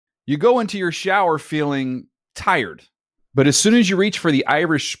You go into your shower feeling tired, but as soon as you reach for the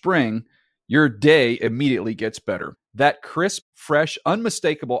Irish Spring, your day immediately gets better. That crisp, fresh,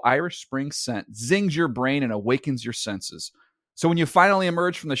 unmistakable Irish Spring scent zings your brain and awakens your senses. So when you finally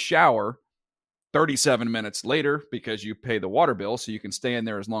emerge from the shower 37 minutes later, because you pay the water bill so you can stay in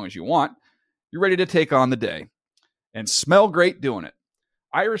there as long as you want, you're ready to take on the day and smell great doing it.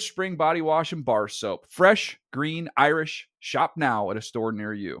 Irish Spring Body Wash and Bar Soap. Fresh, green, Irish. Shop now at a store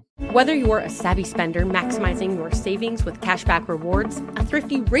near you. Whether you're a savvy spender maximizing your savings with cashback rewards, a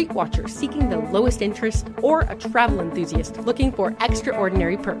thrifty rate watcher seeking the lowest interest, or a travel enthusiast looking for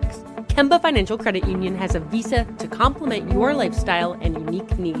extraordinary perks, Kemba Financial Credit Union has a visa to complement your lifestyle and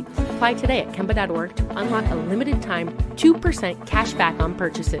unique needs. Apply today at Kemba.org to unlock a limited time 2% cash back on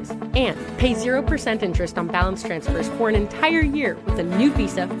purchases and pay 0% interest on balance transfers for an entire year with a new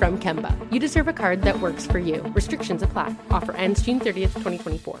visa from Kemba. You deserve a card that works for you. Restrictions apply. Offer ends June 30th,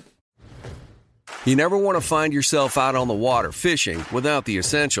 2024. You never want to find yourself out on the water fishing without the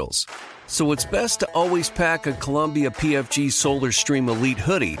essentials. So it's best to always pack a Columbia PFG Solar Stream Elite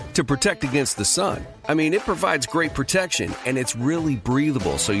hoodie to protect against the sun. I mean, it provides great protection, and it's really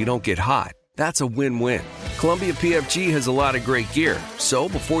breathable so you don't get hot. That's a win-win. Columbia PFG has a lot of great gear. So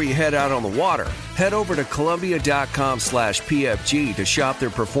before you head out on the water, head over to Columbia.com/PFG to shop their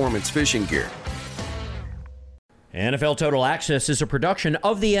performance fishing gear. NFL Total Access is a production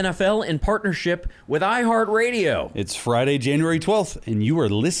of the NFL in partnership with iHeartRadio. It's Friday, January 12th, and you are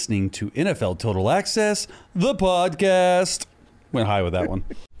listening to NFL Total Access, the podcast. Went high with that one.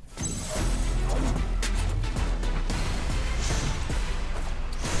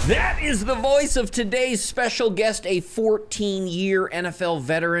 That is the voice of today's special guest, a 14-year NFL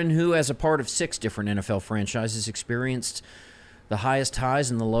veteran who, as a part of 6 different NFL franchises, experienced the highest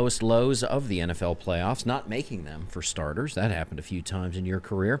highs and the lowest lows of the NFL playoffs, not making them for starters. That happened a few times in your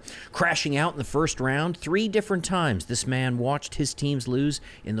career. Crashing out in the first round 3 different times, this man watched his teams lose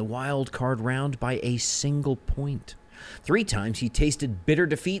in the wild card round by a single point. 3 times he tasted bitter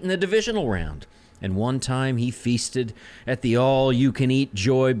defeat in the divisional round. And 1 time he feasted at the all-you-can-eat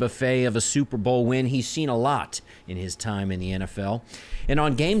joy buffet of a Super Bowl win. He's seen a lot in his time in the NFL. And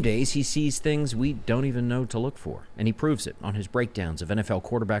on game days, he sees things we don't even know to look for. And he proves it on his breakdowns of NFL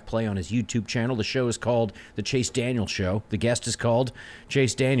quarterback play on his YouTube channel. The show is called The Chase Daniel Show. The guest is called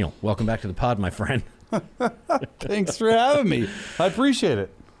Chase Daniel. Welcome back to the pod, my friend. Thanks for having me. I appreciate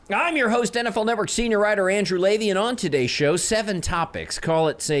it. I'm your host, NFL Network senior writer Andrew Levy, and on today's show, 7 topics. Call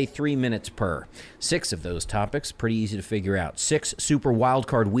it, say, 3 minutes per. 6 of those topics, pretty easy to figure out. 6 Super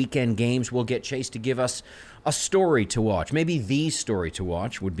Wildcard Weekend games. We'll get Chase to give us a story to watch. Maybe the story to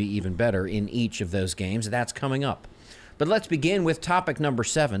watch would be even better in each of those games. That's coming up. But let's begin with topic number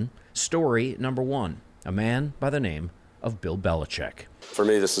 7, story number 1. A man by the name of Bill Belichick. For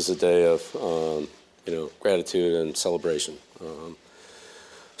me, this is a day of, gratitude and celebration.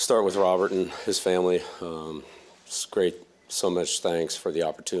 Start with Robert and his family. It's great. So much thanks for the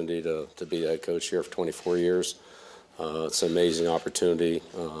opportunity to be head coach here for 24 years. It's an amazing opportunity.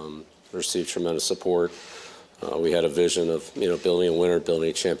 Received tremendous support. We had a vision of building a winner,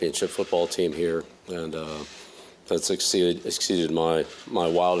 building a championship football team here, and that's exceeded my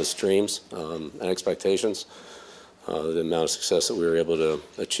wildest dreams and expectations. The amount of success that we were able to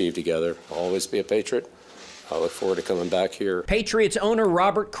achieve together. I'll always be a Patriot. I look forward to coming back here. Patriots owner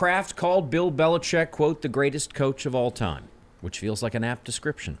Robert Kraft called Bill Belichick, quote, the greatest coach of all time, which feels like an apt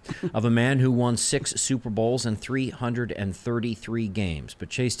description of a man who won 6 Super Bowls and 333 games. But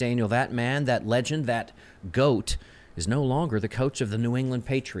Chase Daniel, that man, that legend, that GOAT, is no longer the coach of the New England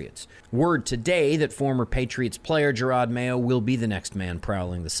Patriots. Word today that former Patriots player Gerard Mayo will be the next man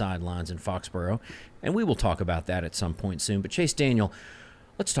prowling the sidelines in Foxborough, and we will talk about that at some point soon. But Chase Daniel,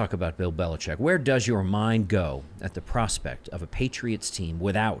 let's talk about Bill Belichick. Where does your mind go at the prospect of a Patriots team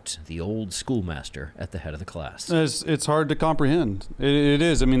without the old schoolmaster at the head of the class? It's hard to comprehend. It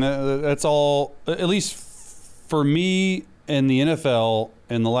is. I mean, that's all, at least for me and the NFL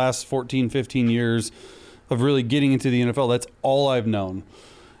in the last 14, 15 years of really getting into the NFL, that's all I've known.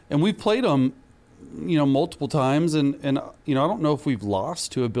 And we've played them, multiple times, and I don't know if we've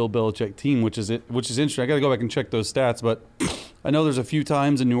lost to a Bill Belichick team, which is interesting. I got to go back and check those stats, but I know there's a few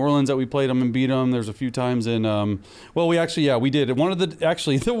times in New Orleans that we played them and beat them. There's a few times in, we did. One of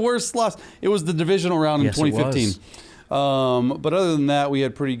the worst loss, it was the divisional round in 2015. But other than that, we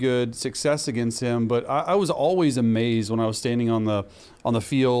had pretty good success against him. But I was always amazed when I was standing on the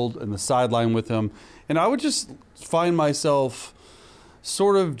field and the sideline with him, and I would just find myself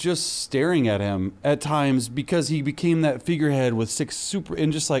sort of just staring at him at times because he became that figurehead with 6 super,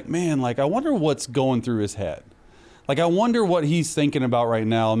 and just like, man, like I wonder what's going through his head. Like, I wonder what he's thinking about right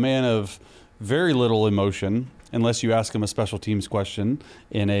now. A man of very little emotion, unless you ask him a special teams question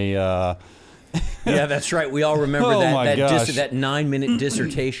in a... Yeah, that's right. We all remember Oh, that my gosh. that 9-minute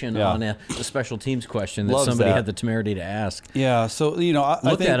dissertation Yeah. on a special teams question that Loves somebody that. had the temerity to ask. Yeah, so, you know, I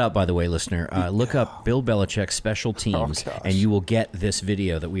Look think... that up, by the way, listener. Look up Bill Belichick special teams, gosh. and you will get this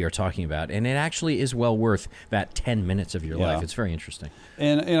video that we are talking about. And it actually is well worth that 10 minutes of your Yeah. life. It's very interesting.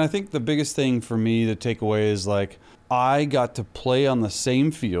 And I think the biggest thing for me to take away is, like, I got to play on the same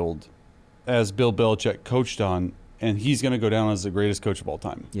field as Bill Belichick coached on, and he's going to go down as the greatest coach of all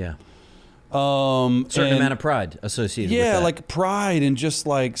time. Yeah. Certain amount of pride associated with that. Yeah, like pride and just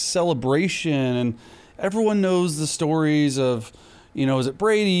like celebration. And everyone knows the stories of, you know, is it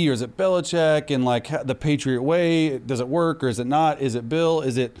Brady or is it Belichick, and like the Patriot way? Does it work or is it not? Is it Bill?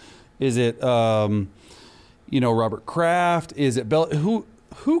 Is it you know, Robert Kraft? Is it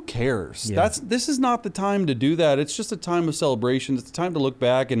who cares? Yeah. This is not the time to do that. It's just a time of celebration. It's a time to look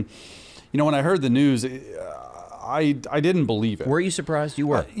back. And, you know, when I heard the news, I didn't believe it. Were you surprised? You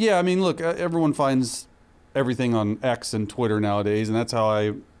were. Yeah, I mean, look, everyone finds everything on X and Twitter nowadays, and that's how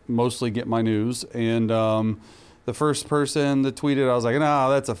I mostly get my news. And the first person that tweeted, I was like, nah,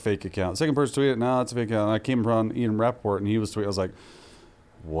 that's a fake account. Second person tweeted, nah, that's a fake account. And I came around Ian Rappaport, and he was tweeting. I was like,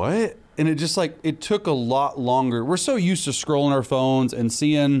 what? And it just like, it took a lot longer. We're so used to scrolling our phones and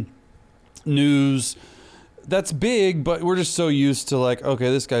seeing news that's big, but we're just so used to like,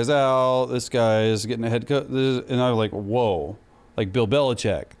 okay, this guy's out, this guy is getting a head coach, and I was like, whoa, like Bill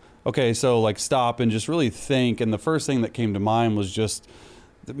Belichick. Okay, so like stop and just really think. And the first thing that came to mind was just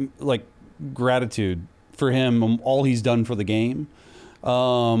like gratitude for him, all he's done for the game,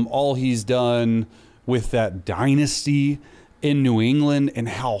 all he's done with that dynasty in New England, and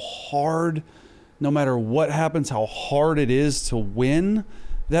how hard, no matter what happens, how hard it is to win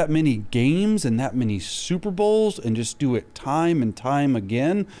that many games and that many Super Bowls and just do it time and time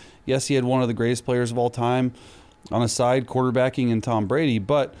again. Yes, he had one of the greatest players of all time on his side, quarterbacking in Tom Brady,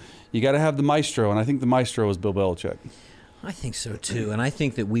 but you got to have the maestro, and I think the maestro is Bill Belichick. I think so, too. And I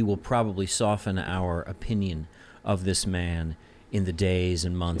think that we will probably soften our opinion of this man in the days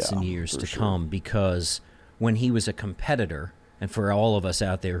and months and years to come, because when he was a competitor, and for all of us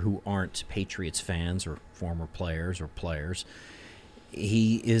out there who aren't Patriots fans or former players,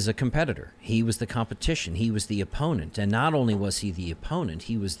 he is a competitor. He was the competition. He was the opponent. And not only was he the opponent,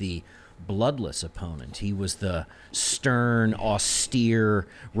 he was the bloodless opponent. He was the stern, austere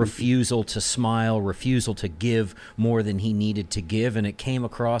refusal to smile, refusal to give more than he needed to give, and it came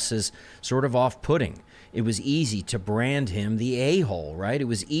across as sort of off-putting. It was easy to brand him the a-hole, right? It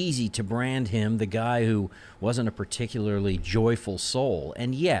was easy to brand him the guy who wasn't a particularly joyful soul.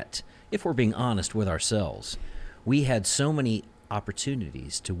 And yet, if we're being honest with ourselves, we had so many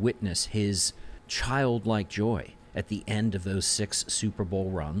opportunities to witness his childlike joy at the end of those 6 Super Bowl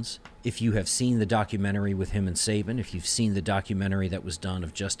runs. If you have seen the documentary with him and Saban, if you've seen the documentary that was done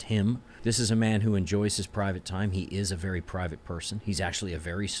of just him, this is a man who enjoys his private time. He is a very private person. He's actually a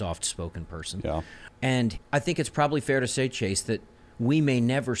very soft-spoken person. Yeah. And I think it's probably fair to say, Chase, that we may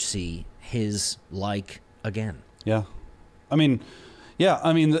never see his like again. Yeah. I mean,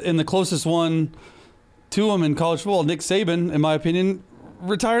 in the closest one to him in college football, Nick Saban, in my opinion,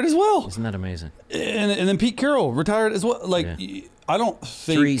 retired as well. Isn't that amazing? And then Pete Carroll retired as well. Like, I don't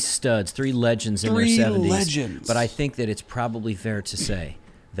think... 3 studs, 3 legends in their 70s. 3 legends. But I think that it's probably fair to say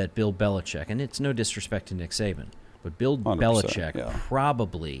that Bill Belichick, and it's no disrespect to Nick Saban, but Bill Belichick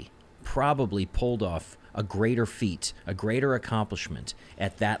probably pulled off a greater feat, a greater accomplishment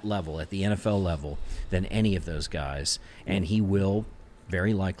at that level, at the NFL level, than any of those guys. And he will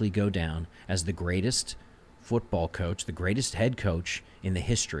very likely go down as the greatest football coach, the greatest head coach in the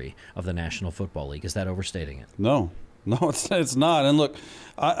history of the National Football League. Is that overstating it? No, it's not. And look,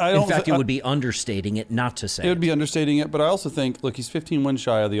 I don't... In fact, it would be understating it not to say it. It would be understating it, but I also think, look, he's 15 wins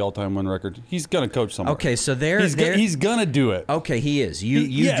shy of the all-time win record. He's going to coach somewhere. Okay, so he's going to do it. Okay, he is. You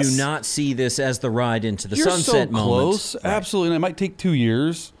yes. do not see this as the ride into the You're sunset so moment. Close, Right. absolutely. And it might take 2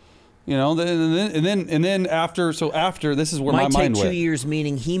 years. You know, and then after this is where my mind went. Might take 2 years,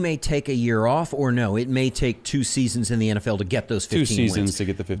 meaning he may take a year off, or no, it may take 2 seasons in the NFL to get those 15 wins. 2 seasons to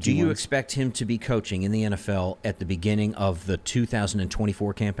get the 15 Do you wins. expect him to be coaching in the NFL at the beginning of the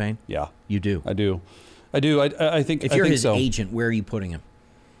 2024 campaign? Yeah. You do? I do. I think if you're his so. agent, where are you putting him?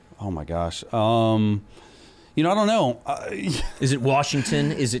 Oh, my gosh. You know, I don't know. Is it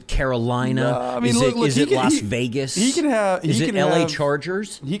Washington? Is it Carolina? I mean, is it Las Vegas? He can have. Is it LA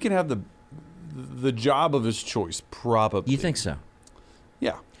Chargers? He can have the job of his choice, probably. You think so?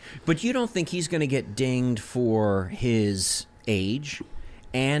 Yeah. But you don't think he's going to get dinged for his age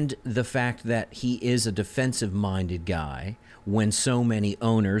and the fact that he is a defensive-minded guy when so many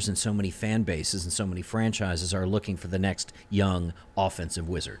owners and so many fan bases and so many franchises are looking for the next young offensive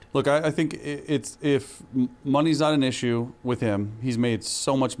wizard. Look, I think it's if money's not an issue with him, he's made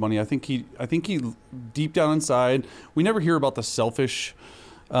so much money. I think he deep down inside, we never hear about the selfish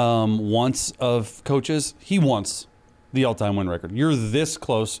wants of coaches. He wants the all-time win record. You're this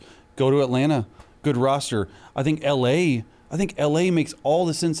close. Go to Atlanta. Good roster. I think LA makes all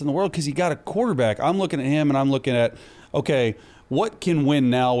the sense in the world because you got a quarterback. I'm looking at him and I'm looking at, okay, what can win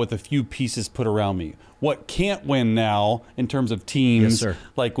now with a few pieces put around me? What can't win now in terms of teams? Yes, sir.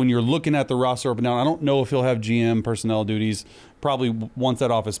 Like when you're looking at the roster up and down, I don't know if he'll have GM personnel duties. Probably wants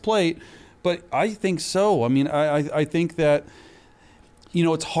that off his plate. But I think so. I mean, I think that,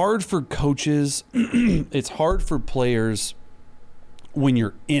 it's hard for coaches. It's hard for players when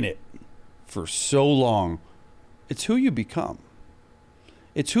you're in it for so long. It's who you become.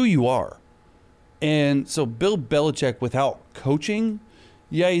 It's who you are. And so Bill Belichick, without coaching,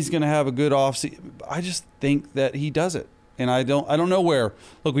 he's going to have a good offseason. I just think that he does it. And I don't know where.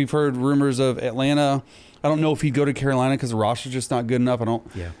 Look, we've heard rumors of Atlanta. I don't know if he'd go to Carolina because the roster's just not good enough.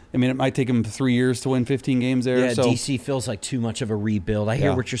 I mean, it might take him 3 years to win 15 games there. Yeah, DC feels like too much of a rebuild. I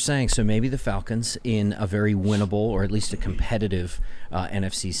hear what you're saying. So maybe the Falcons in a very winnable or at least a competitive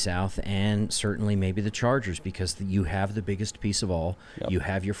NFC South, and certainly maybe the Chargers because you have the biggest piece of all. Yep. You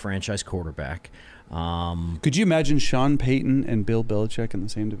have your franchise quarterback. Could you imagine Sean Payton and Bill Belichick in the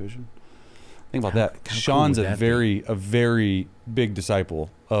same division? Think about that. Sean's a very big disciple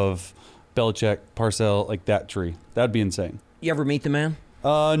of Belichick, Parcells, like that tree. That'd be insane. You ever meet the man?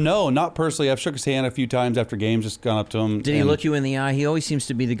 No, not personally. I've shook his hand a few times after games, just gone up to him. Did he look you in the eye? He always seems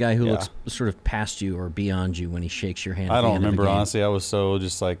to be the guy who looks sort of past you or beyond you when he shakes your hand. I don't remember, honestly. I was so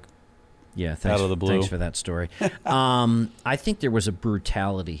just like out of the blue. Thanks for that story. I think there was a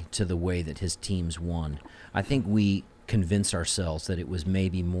brutality to the way that his teams won. I think we convince ourselves that it was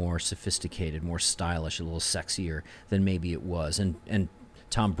maybe more sophisticated, more stylish, a little sexier than maybe it was. And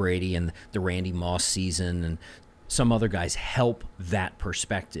Tom Brady and the Randy Moss season and some other guys help that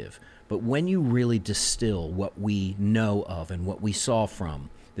perspective. But when you really distill what we know of and what we saw from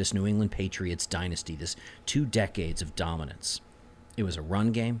this New England Patriots dynasty, this 2 decades of dominance, it was a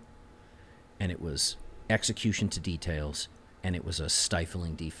run game, and it was execution to details, and it was a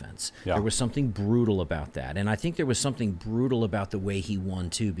stifling defense. Yeah. There was something brutal about that. And I think there was something brutal about the way he won,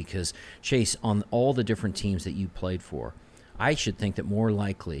 too, because, Chase, on all the different teams that you played for, I should think that more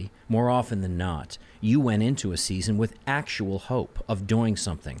often than not, you went into a season with actual hope of doing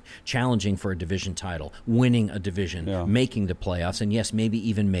something, challenging for a division title, winning a division, making the playoffs, and yes, maybe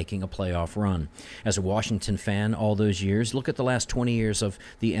even making a playoff run. As a Washington fan all those years, look at the last 20 years of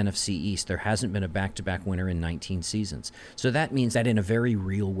the NFC East. There hasn't been a back-to-back winner in 19 seasons. So that means that in a very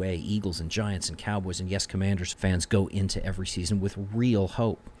real way, Eagles and Giants and Cowboys and yes, Commanders fans go into every season with real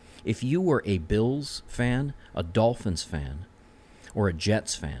hope. If you were a Bills fan, a Dolphins fan, or a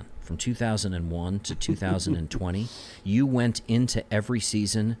Jets fan from 2001 to 2020, you went into every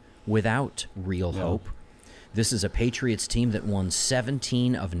season without real hope. This is a Patriots team that won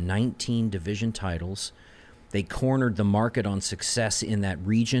 17 of 19 division titles. They cornered the market on success in that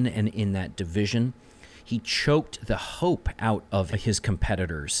region and in that division. He choked the hope out of his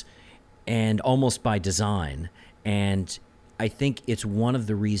competitors, and almost by design. And I think it's one of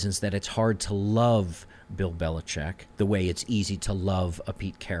the reasons that it's hard to love Bill Belichick, the way it's easy to love a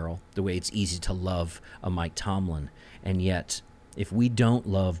Pete Carroll, the way it's easy to love a Mike Tomlin. And yet, if we don't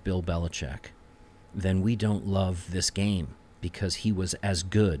love Bill Belichick, then we don't love this game, because he was as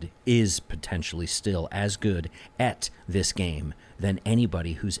good, is potentially still as good at this game than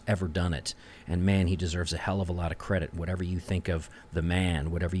anybody who's ever done it. And man, he deserves a hell of a lot of credit. Whatever you think of the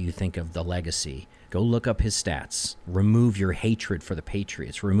man, whatever you think of the legacy, go look up his stats. Remove your hatred for the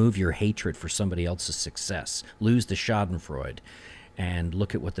Patriots. Remove your hatred for somebody else's success. Lose the schadenfreude. And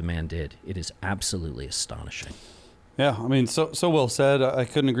look at what the man did. It is absolutely astonishing. Yeah, I mean, so well said. I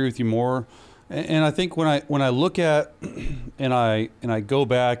couldn't agree with you more. And I think when I look at and I go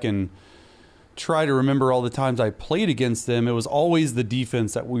back and try to remember all the times I played against them, it was always the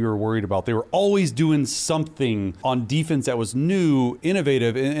defense that we were worried about. They were always doing something on defense that was new,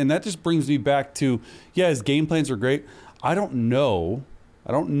 innovative, and that just brings me back to, his game plans are great. I don't know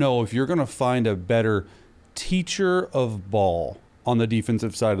if you're going to find a better teacher of ball on the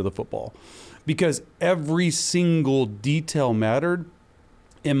defensive side of the football, because every single detail mattered,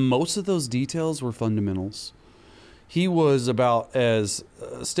 and most of those details were fundamentals. He was about as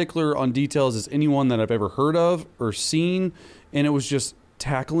stickler on details as anyone that I've ever heard of or seen, and it was just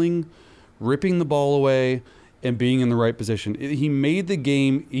tackling, ripping the ball away, and being in the right position. He made the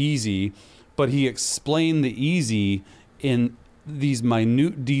game easy, but he explained the easy in these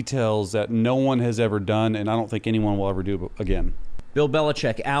minute details that no one has ever done, and I don't think anyone will ever do again. Bill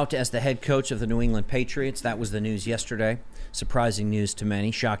Belichick out as the head coach of the New England Patriots. That was the news yesterday. Surprising news to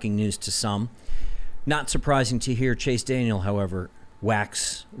many, shocking news to some. Not surprising to hear Chase Daniel, however,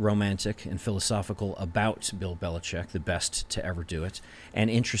 wax romantic and philosophical about Bill Belichick, the best to ever do it. And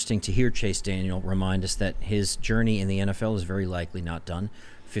interesting to hear Chase Daniel remind us that his journey in the NFL is very likely not done.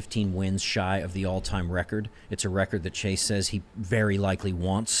 15 wins shy of the all-time record. It's a record that Chase says he very likely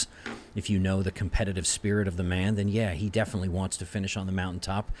wants. If you know the competitive spirit of the man, then yeah, he definitely wants to finish on the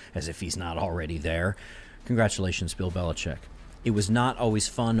mountaintop, as if he's not already there. Congratulations, Bill Belichick. It was not always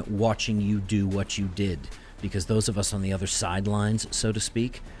fun watching you do what you did, because those of us on the other sidelines, so to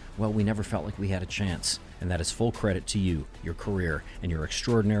speak, well, we never felt like we had a chance. And that is full credit to you, your career, and your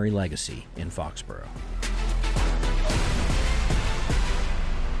extraordinary legacy in Foxborough.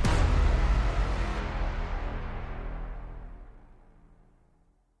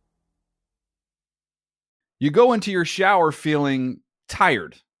 You go into your shower feeling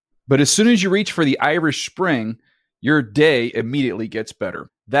tired, but as soon as you reach for the Irish Spring, your day immediately gets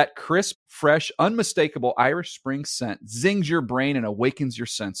better. That crisp, fresh, unmistakable Irish Spring scent zings your brain and awakens your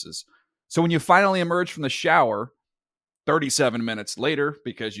senses. So when you finally emerge from the shower, 37 minutes later,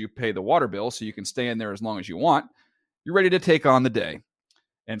 because you pay the water bill so you can stay in there as long as you want, you're ready to take on the day.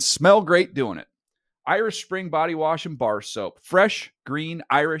 And smell great doing it. Irish Spring Body Wash and Bar Soap. Fresh, green,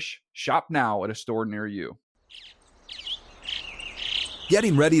 Irish. Shop now at a store near you.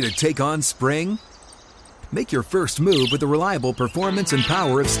 Getting ready to take on spring? Make your first move with the reliable performance and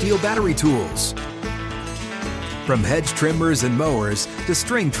power of Steel battery tools. From hedge trimmers and mowers to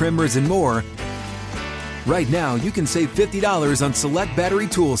string trimmers and more, right now you can save $50 on select battery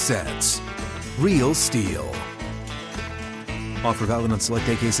tool sets. Real Steel. Offer valid on select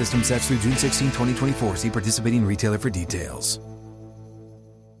AK system sets through June 16, 2024. See participating retailer for details.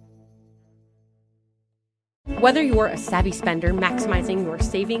 Whether you're a savvy spender maximizing your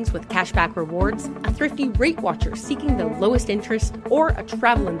savings with cashback rewards, a thrifty rate watcher seeking the lowest interest, or a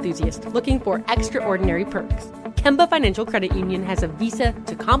travel enthusiast looking for extraordinary perks, Kemba Financial Credit Union has a visa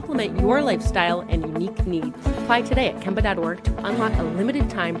to complement your lifestyle and unique needs. Apply today at Kemba.org to unlock a limited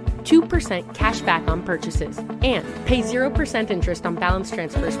time 2% cash back on purchases and pay 0% interest on balance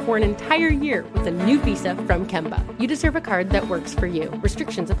transfers for an entire year with a new visa from Kemba. You deserve a card that works for you.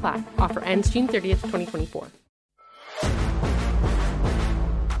 Restrictions apply. Offer ends June 30th, 2024.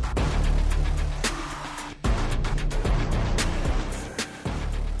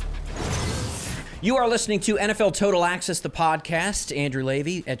 You are listening to NFL Total Access, the podcast. Andrew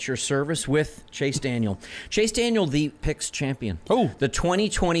Levy at your service with Chase Daniel. Chase Daniel, the picks champion. Oh. The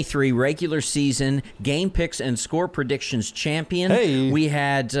 2023 regular season game picks and score predictions champion. Hey. We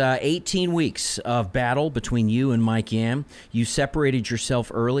had 18 weeks of battle between you and Mike Yam. You separated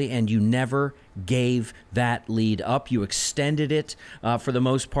yourself early, and you never gave that lead up. You extended it for the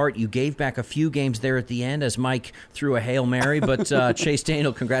most part. You gave back a few games there at the end as Mike threw a Hail Mary. But Chase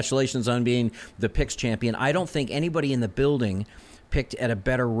Daniel, congratulations on being the picks champion. I don't think anybody in the building picked at a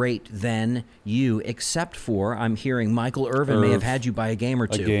better rate than you, except for, I'm hearing Michael Irvin may have had you by a game or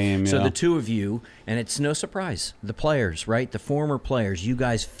two. So yeah. the two of you, and it's no surprise, the players, right? The former players, you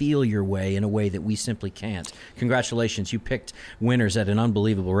guys feel your way in a way that we simply can't. Congratulations. You picked winners at an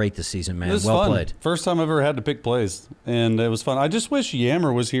unbelievable rate this season, man. It was well fun. played. First time I've ever had to pick plays, and it was fun. I just wish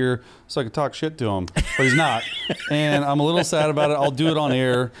Yammer was here so I could talk shit to him, but he's not. And I'm a little sad about it. I'll do it on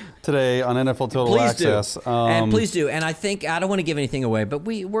air today on NFL Total Access. And please do. And I think, I don't want to give anything away, but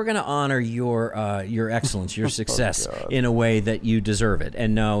we're going to honor your excellence, your success in a way that you deserve it.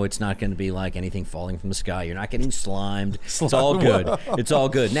 And no, it's not going to be like anything falling from the sky. You're not getting slimed. It's all good. It's all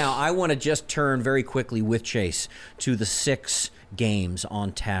good. Now, I want to just turn very quickly with Chase to the 6 games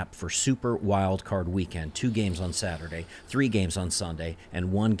on tap for Super Wild Card Weekend. 2 games on Saturday, 3 games on Sunday,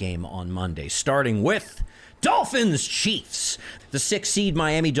 and 1 game on Monday. Starting with Dolphins Chiefs. The 6th seed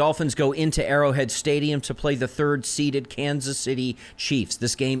Miami Dolphins go into Arrowhead Stadium to play the 3rd seeded Kansas City Chiefs.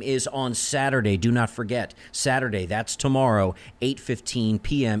 This game is on Saturday. Do not forget, Saturday, that's tomorrow, 8:15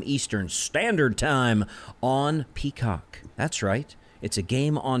 p.m. Eastern Standard Time on Peacock. That's right. It's a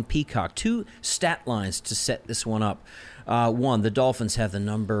game on Peacock. 2 stat lines to set this one up. 1, the Dolphins have the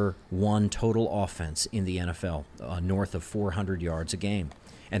number 1 total offense in the NFL, north of 400 yards a game.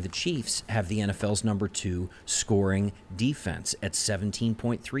 And the Chiefs have the NFL's number 2 scoring defense at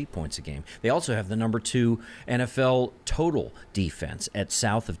 17.3 points a game. They also have the number 2 NFL total defense at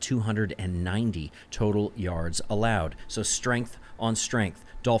south of 290 total yards allowed. So strength on strength,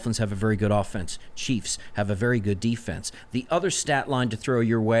 Dolphins have a very good offense. Chiefs have a very good defense. The other stat line to throw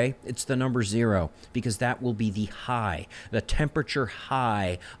your way, it's the number 0, because that will be the high, the temperature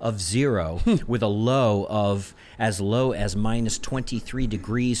high of 0 with a low of as low as minus 23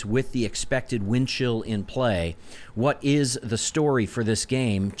 degrees with the expected wind chill in play. What is the story for this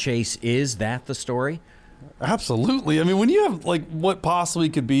game? Chase, is that the story? Absolutely. I mean, when you have like what possibly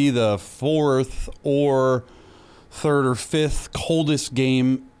could be the 4th or 3rd or 5th coldest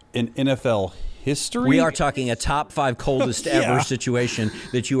game in NFL history. We are talking a top 5 coldest ever situation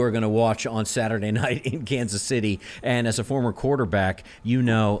that you are going to watch on Saturday night in Kansas City. And as a former quarterback, you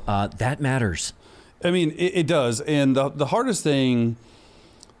know that matters. I mean, it does. And the hardest thing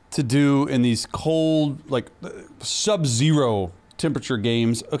to do in these cold, like sub-zero temperature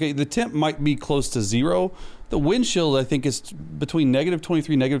games, okay, the temp might be close to 0. The wind chill, I think, is between negative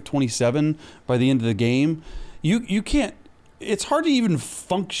 23, negative 27 by the end of the game. You can't, it's hard to even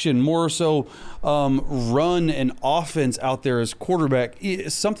function, more so run an offense out there as quarterback.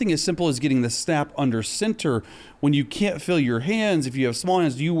 Something as simple as getting the snap under center when you can't feel your hands. If you have small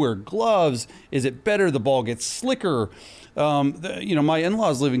hands, do you wear gloves? Is it better? The ball gets slicker. My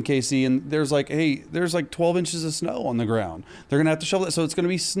in-laws live in KC, and there's like 12 inches of snow on the ground. They're going to have to shovel it, so it's going to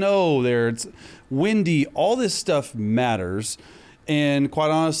be snow there. It's windy. All this stuff matters. And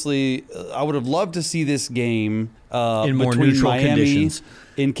quite honestly, I would have loved to see this game in more between neutral Miami conditions.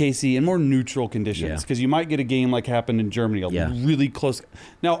 In KC in more neutral conditions, because you might get a game like happened in Germany, really close.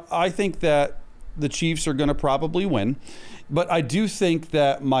 Now, I think that the Chiefs are going to probably win, but I do think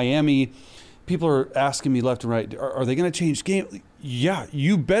that Miami, people are asking me left and right, are they going to change game? Yeah,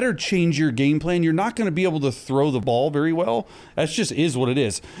 you better change your game plan. You're not going to be able to throw the ball very well. That just is what it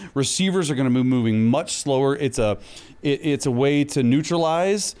is. Receivers are going to be moving much slower. It's a way to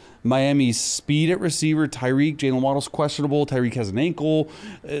neutralize Miami's speed at receiver. Jalen Waddle's questionable. Tyreek has an ankle.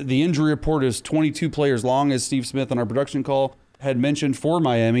 The injury report is 22 players long, as Steve Smith on our production call had mentioned for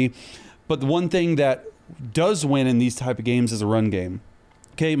Miami. But the one thing that does win in these type of games is a run game.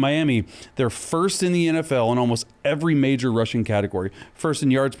 Okay, Miami, they're first in the NFL in almost every major rushing category. First in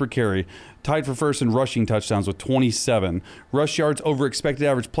yards per carry, tied for first in rushing touchdowns with 27. Rush yards over expected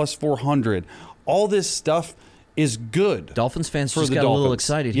average plus 400. All this stuff is good. Dolphins fans just got a little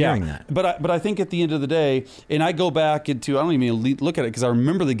excited hearing that. But I think at the end of the day, and I go back into, I don't even look at it because I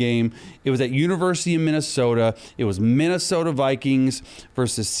remember the game. It was at University of Minnesota. It was Minnesota Vikings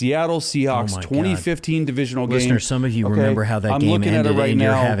versus Seattle Seahawks, 2015 divisional game. Listeners, some of you remember how that game ended, right and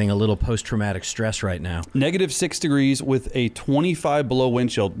now. You're having a little post-traumatic stress right now. -6 degrees with a 25 below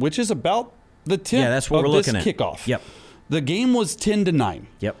wind chill, which is about the tip that's what of we're this looking at. kickoff. Yep. The game was 10-9.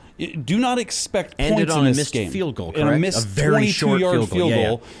 Yep. Do not expect Ended points on in a this missed game. field goal, In a correct? missed A very short 22-yard field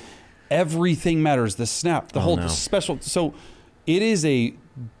goal. Everything matters. The snap, the whole special. So it is a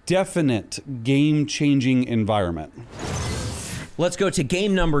definite game-changing environment. Let's go to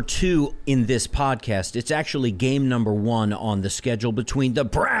game number 2 in this podcast. It's actually game number 1 on the schedule between the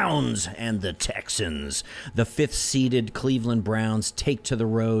Browns and the Texans. The 5th-seeded Cleveland Browns take to the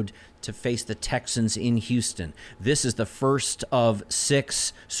road to face the Texans in Houston. This is the first of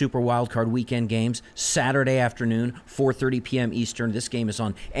 6 Super Wildcard Weekend games, Saturday afternoon, 4:30 p.m. Eastern. This game is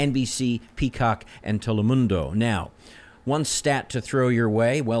on NBC, Peacock, and Telemundo. Now, one stat to throw your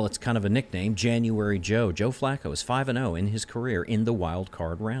way, well, it's kind of a nickname, January Joe. Joe Flacco is 5-0 in his career in the wild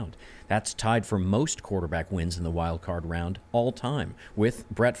card round. That's tied for most quarterback wins in the wild card round all time, with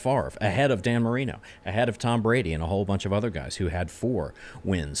Brett Favre ahead of Dan Marino, ahead of Tom Brady, and a whole bunch of other guys who had 4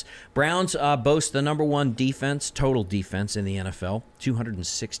 wins. Browns boast the number 1 defense, total defense in the NFL,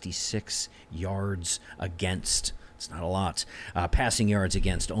 266 yards against. It's not a lot. Passing yards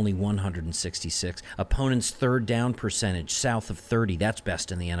against, only 166. Opponents' third down percentage, south of 30. That's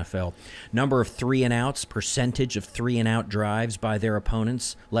best in the NFL. Number of 3-and-outs, percentage of 3-and-out drives by their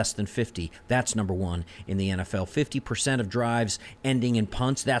opponents, less than 50. That's number 1 in the NFL. 50% of drives ending in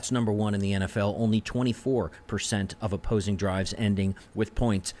punts. That's number 1 in the NFL. Only 24% of opposing drives ending with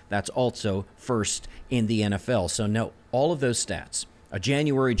points. That's also first in the NFL. So no, all of those stats. A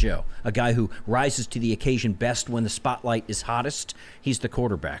January Joe, a guy who rises to the occasion best when the spotlight is hottest. He's the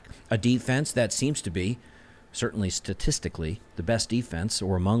quarterback. A defense that seems to be, certainly statistically, the best defense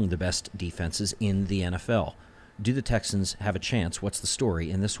or among the best defenses in the NFL. Do the Texans have a chance? What's the story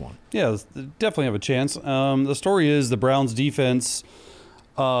in this one? Yeah, they definitely have a chance. The story is the Browns defense,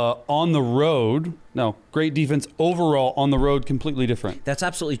 on the road. No, great defense overall on the road, completely different. That's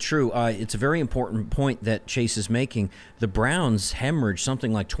absolutely true. It's a very important point that Chase is making. The Browns hemorrhage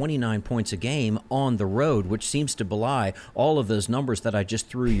something like 29 points a game on the road, which seems to belie all of those numbers that I just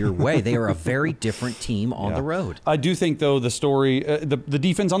threw your way. They are a very different team on the road. I do think, though, the story, the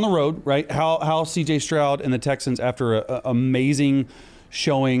defense on the road, right? How C.J. Stroud and the Texans, after an amazing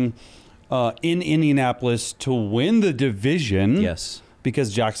showing in Indianapolis to win the division. Yes.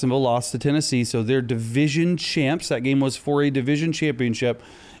 Because Jacksonville lost to Tennessee, so they're division champs. That game was for a division championship.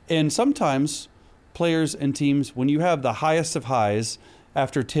 And sometimes players and teams, when you have the highest of highs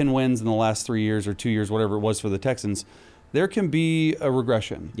after 10 wins in the last 3 years or 2 years, whatever it was for the Texans, there can be a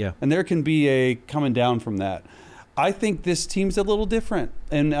regression. Yeah. And there can be a coming down from that. I think this team's a little different,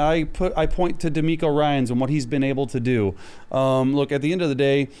 and I point to DeMeco Ryans and what he's been able to do. Look, at the end of the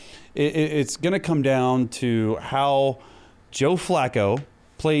day, it's going to come down to how Joe Flacco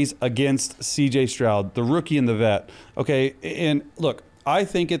plays against C.J. Stroud, the rookie and the vet. Okay, and look, I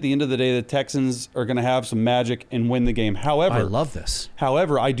think at the end of the day, the Texans are going to have some magic and win the game. However, I love this.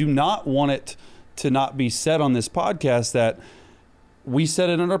 However, I do not want it to not be said on this podcast that we said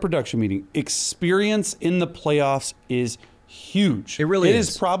it in our production meeting. Experience in the playoffs is huge. It really is.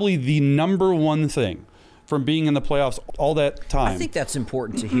 It is probably the number one thing from being in the playoffs all that time. I think that's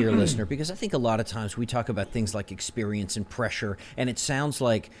important to hear, listener, because I think a lot of times we talk about things like experience and pressure, and it just sounds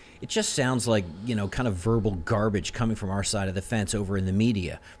like, kind of verbal garbage coming from our side of the fence over in the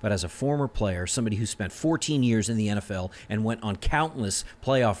media. But as a former player, somebody who spent 14 years in the NFL and went on countless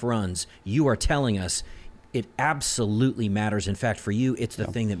playoff runs, you are telling us it absolutely matters. In fact, for you, it's the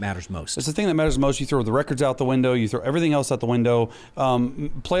thing that matters most. It's the thing that matters most. You throw the records out the window. You throw everything else out the window.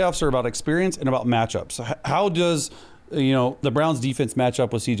 Playoffs are about experience and about matchups. How does the Browns defense match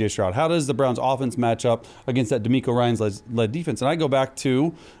up with C.J. Stroud? How does the Browns offense match up against that DeMeco Ryans led defense? And I go back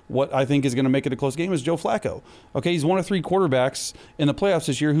to what I think is going to make it a close game is Joe Flacco. Okay, he's one of 3 quarterbacks in the playoffs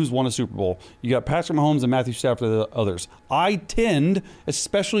this year who's won a Super Bowl. You got Patrick Mahomes and Matthew Stafford, the others. I tend,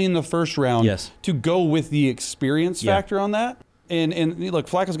 especially in the first round, to go with the experience factor on that. And look,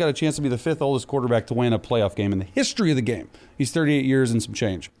 Flacco's got a chance to be the 5th oldest quarterback to win a playoff game in the history of the game. He's 38 years and some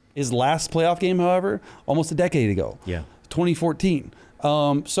change. His last playoff game, however, almost a decade ago. Yeah. 2014.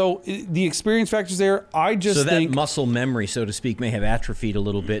 So the experience factor's there. I just think that muscle memory, so to speak, may have atrophied a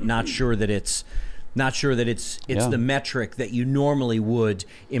little bit. Not sure that it's the metric that you normally would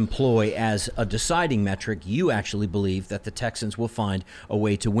employ as a deciding metric. You actually believe that the Texans will find a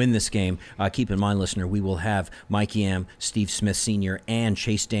way to win this game. Keep in mind, listener, we will have Mike Yam, Steve Smith Sr., and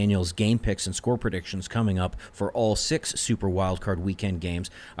Chase Daniels game picks and score predictions coming up for all 6 Super Wildcard Weekend games.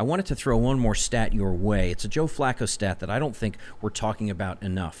 I wanted to throw one more stat your way. It's a Joe Flacco stat that I don't think we're talking about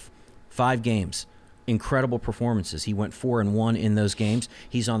enough. 5 games. Incredible performances. He went 4-1 in those games.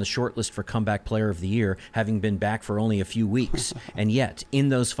 He's on the short list for Comeback Player of the Year, having been back for only a few weeks. And yet, in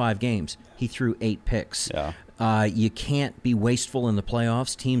those 5 games, he threw 8 picks. Yeah. You can't be wasteful in the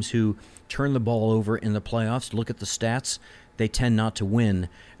playoffs. Teams who turn the ball over in the playoffs, look at the stats, they tend not to win.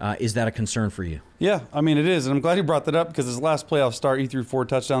 Is that a concern for you? Yeah, I mean, it is. And I'm glad you brought that up because his last playoff start, he threw 4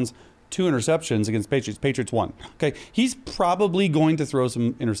 touchdowns. 2 interceptions against Patriots. Patriots won. Okay, he's probably going to throw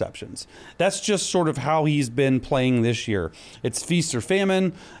some interceptions. That's just sort of how he's been playing this year. It's feast or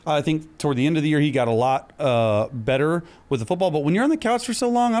famine. I think toward the end of the year he got a lot better with the football. But when you're on the couch for so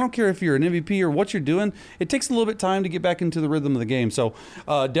long, I don't care if you're an MVP or what you're doing, it takes a little bit of time to get back into the rhythm of the game. So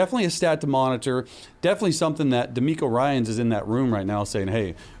definitely a stat to monitor. Definitely something that DeMeco Ryans is in that room right now saying,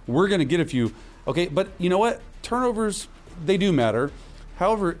 hey, we're going to get a few. Okay, but you know what? Turnovers, they do matter.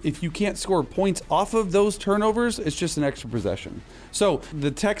 However, if you can't score points off of those turnovers, it's just an extra possession. So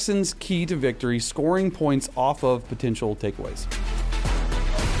the Texans' key to victory, scoring points off of potential takeaways.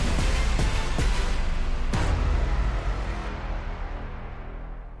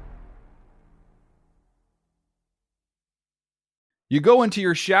 You go into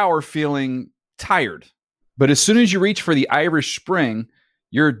your shower feeling tired, but as soon as you reach for the Irish Spring,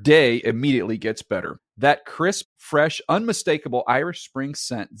 your day immediately gets better. That crisp, fresh, unmistakable Irish Spring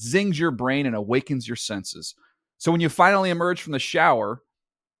scent zings your brain and awakens your senses. So when you finally emerge from the shower,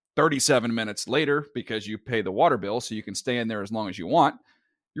 37 minutes later, because you pay the water bill so you can stay in there as long as you want,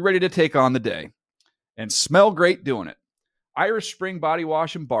 you're ready to take on the day. And smell great doing it. Irish Spring Body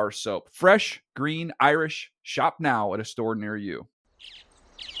Wash and Bar Soap. Fresh, green, Irish. Shop now at a store near you.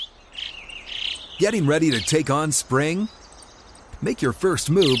 Getting ready to take on spring? Make your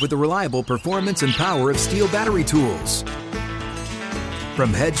first move with the reliable performance and power of Steel battery tools.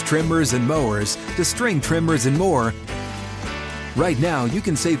 From hedge trimmers and mowers to string trimmers and more, right now you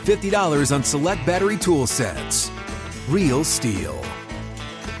can save $50 on select battery tool sets. Real Steel.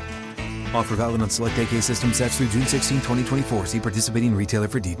 Offer valid on select AK system sets through June 16, 2024. See participating retailer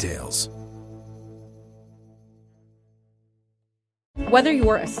for details. Whether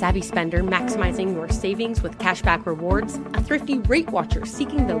you're a savvy spender maximizing your savings with cashback rewards, a thrifty rate watcher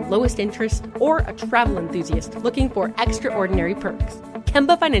seeking the lowest interest, or a travel enthusiast looking for extraordinary perks,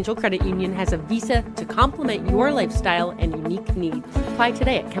 Kemba Financial Credit Union has a visa to complement your lifestyle and unique needs. Apply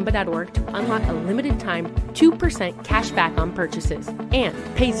today at Kemba.org to unlock a limited time 2% cash back on purchases and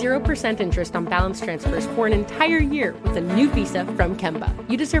pay 0% interest on balance transfers for an entire year with a new visa from Kemba.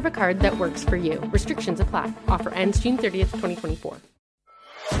 You deserve a card that works for you. Restrictions apply. Offer ends June 30th, 2024.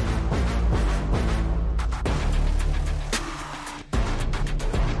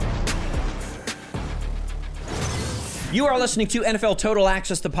 You are listening to NFL Total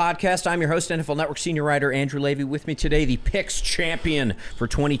Access, the podcast. I'm your host, NFL Network senior writer Andrew Levy. With me today, the picks champion for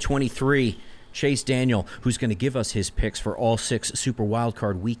 2023, Chase Daniel, who's going to give us his picks for all 6 Super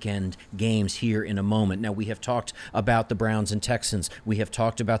Wildcard Weekend games here in a moment. Now, we have talked about the Browns and Texans. We have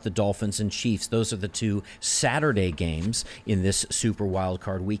talked about the Dolphins and Chiefs. Those are the 2 Saturday games in this Super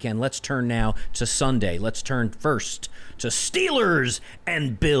Wildcard Weekend. Let's turn now to Sunday. Let's turn first to Steelers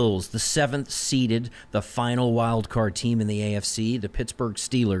and Bills, the 7th seeded, the final wildcard team in the AFC, the Pittsburgh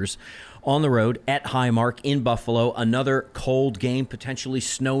Steelers, on the road at Highmark in Buffalo. Another cold game, potentially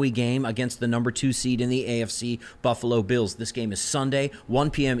snowy game against the number 2 seed in the AFC, Buffalo Bills. This game is Sunday, 1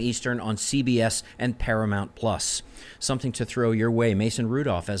 p.m. Eastern on CBS and Paramount+. Something to throw your way, Mason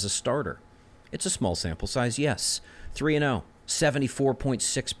Rudolph as a starter. It's a small sample size, yes. 3-0,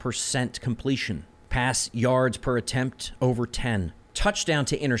 74.6% completion. Pass yards per attempt over 10. Touchdown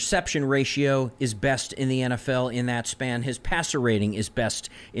to interception ratio is best in the NFL in that span. His passer rating is best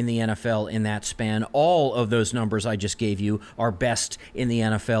in the NFL in that span. All of those numbers I just gave you are best in the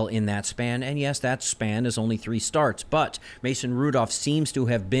NFL in that span. And yes, that span is only 3 starts. But Mason Rudolph seems to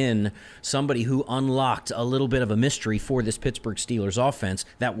have been somebody who unlocked a little bit of a mystery for this Pittsburgh Steelers offense.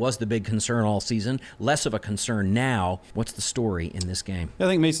 That was the big concern all season. Less of a concern now. What's the story in this game? I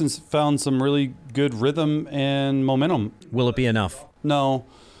think Mason's found some really good rhythm and momentum. Will it be enough? No,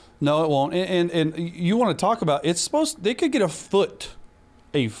 it won't. And you want to talk about, they could get a foot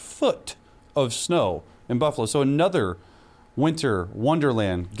of snow in Buffalo. So another winter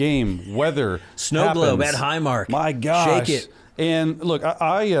wonderland game, weather. Snow happens. globe at Highmark. My gosh. Shake it. And look,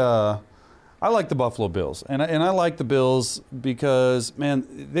 I like the Buffalo Bills. And I like the Bills because, man,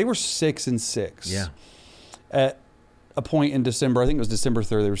 they were 6-6. Yeah. At a point in December, I think it was December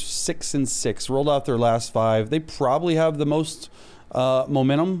 3rd, they were 6-6, rolled out their last 5. They probably have the most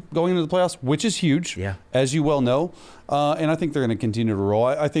momentum going into the playoffs, which is huge, as you well know. And I think they're going to continue to roll.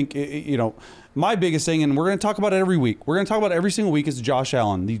 I think, my biggest thing, and we're going to talk about it every week. We're going to talk about it every single week, is Josh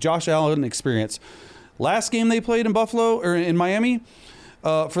Allen, the Josh Allen experience. Last game they played in Buffalo, or in Miami,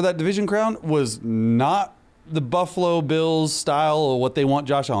 for that division crown was not the Buffalo Bills style of what they want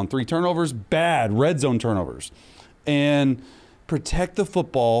Josh Allen. 3 turnovers, bad red zone turnovers. And protect the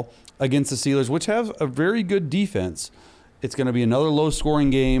football against the Steelers, which have a very good defense. It's going to be another low-scoring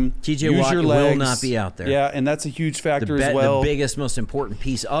game. TJ Watt will not be out there. Yeah, and that's a huge factor as well. The biggest, most important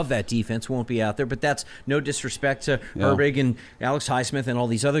piece of that defense won't be out there, but that's no disrespect to Herbig and Alex Highsmith and all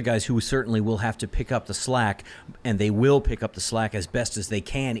these other guys who certainly will have to pick up the slack, and they will pick up the slack as best as they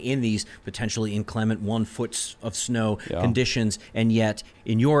can in these potentially inclement 1 foot of snow conditions, and yet,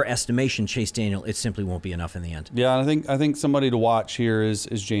 in your estimation, Chase Daniel, it simply won't be enough in the end. Yeah, and I think somebody to watch here is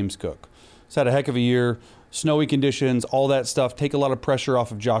James Cook. He's had a heck of a year. Snowy conditions, all that stuff, take a lot of pressure off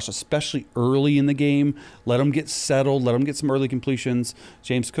of Josh, especially early in the game. Let him get settled. Let him get some early completions.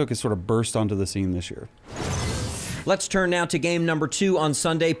 James Cook has sort of burst onto the scene this year. Let's turn now to game number 2 on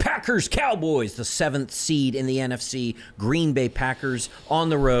Sunday. Packers-Cowboys, the 7th seed in the NFC. Green Bay Packers on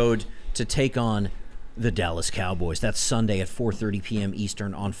the road to take on the Dallas Cowboys. That's Sunday at 4:30 p.m.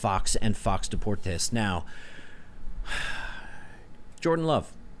 Eastern on Fox and Fox Deportes. Now, Jordan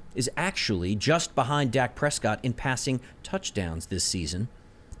Love is actually just behind Dak Prescott in passing touchdowns this season.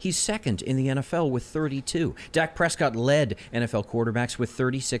 He's second in the NFL with 32. Dak Prescott led NFL quarterbacks with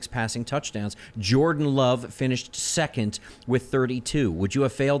 36 passing touchdowns. Jordan Love finished second with 32. Would you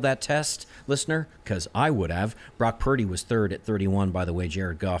have failed that test, listener? Because I would have. Brock Purdy was third at 31, by the way.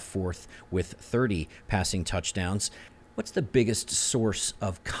 Jared Goff fourth with 30 passing touchdowns. What's the biggest source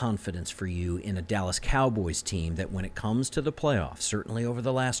of confidence for you in a Dallas Cowboys team that when it comes to the playoffs, certainly over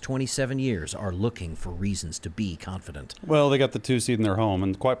the last 27 years, are looking for reasons to be confident? Well, they got the 2 seed in their home,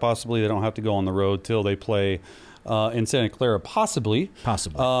 and quite possibly they don't have to go on the road till they play in Santa Clara, possibly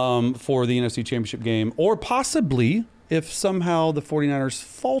for the NFC Championship game, or possibly if somehow the 49ers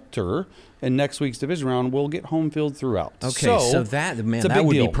falter in next week's division round, we'll get home field throughout. Okay, so that would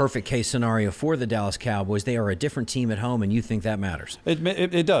be perfect case scenario for the Dallas Cowboys. They are a different team at home, and you think that matters?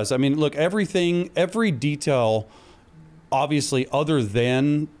 It does. I mean, look, every detail, obviously, other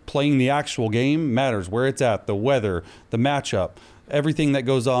than playing the actual game, matters. Where it's at, the weather, the matchup, everything that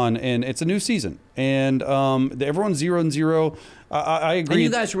goes on, and it's a new season. And everyone's 0-0. I agree. And you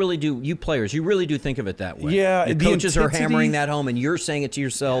guys really do, you players, you really do think of it that way. Yeah. The coaches are hammering that home, and you're saying it to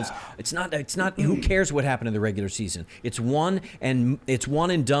yourselves. Yeah. It's not. Who cares what happened in the regular season? It's one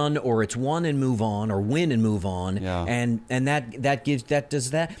and done, or it's one and move on, or win and move on. Yeah. And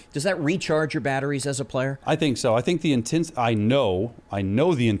does that recharge your batteries as a player? I think so. I think the I know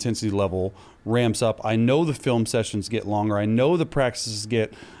the intensity level ramps up. I know the film sessions get longer. I know the practices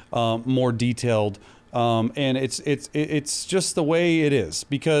get more detailed. And it's just the way it is,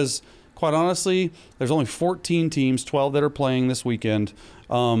 because quite honestly, there's only 14 teams, 12 that are playing this weekend,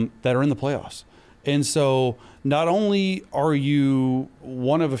 that are in the playoffs. And so not only are you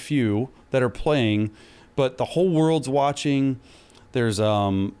one of a few that are playing, but the whole world's watching. There's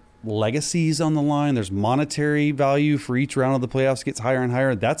legacies on the line. There's monetary value for each round of the playoffs gets higher and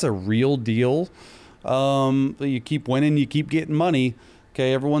higher. That's a real deal. You keep winning, you keep getting money.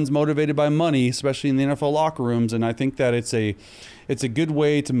 Okay, everyone's motivated by money, especially in the NFL locker rooms, and I think that it's a good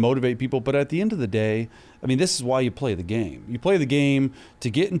way to motivate people. But at the end of the day, I mean, this is why you play the game. You play the game to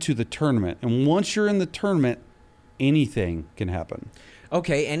get into the tournament, and once you're in the tournament, anything can happen.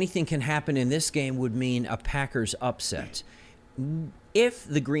 Okay, anything can happen in this game would mean a Packers upset. If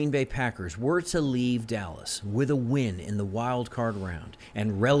the Green Bay Packers were to leave Dallas with a win in the wild card round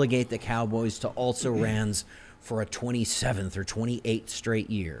and relegate the Cowboys to also-rans for a 27th or 28th straight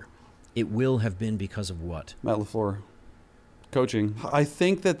year, it will have been because of what? Matt LaFleur. Coaching. I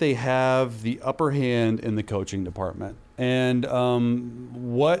think that they have the upper hand in the coaching department. And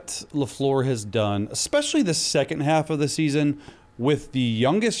what LaFleur has done, especially the second half of the season with the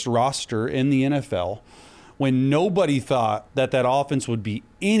youngest roster in the NFL, when nobody thought that offense would be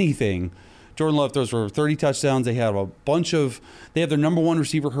anything. Jordan Love throws for 30 touchdowns. They have they have their number one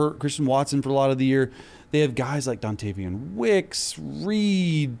receiver hurt, Christian Watson, for a lot of the year. They have guys like Dontavian Wicks,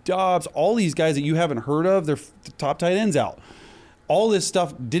 Reed, Dobbs, all these guys that you haven't heard of. They're the top tight ends out. All this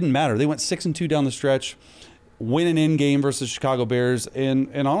stuff didn't matter. They went 6-2 down the stretch, win an in game versus Chicago Bears, and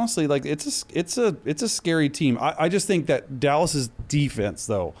honestly, like it's a scary team. I just think that Dallas's defense,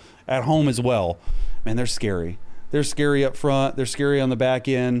 though, at home as well, man, they're scary. They're scary up front. They're scary on the back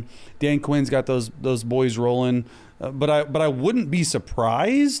end. Dan Quinn's got those boys rolling, but I wouldn't be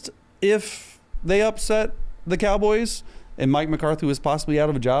surprised if they upset the Cowboys and Mike McCarthy was possibly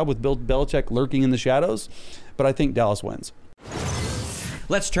out of a job with Bill Belichick lurking in the shadows. But I think Dallas wins.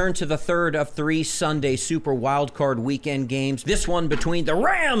 Let's turn to the third of three Sunday Super Wildcard Weekend games. This one between the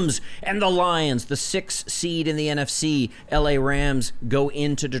Rams and the Lions, the 6th seed in the NFC. LA Rams go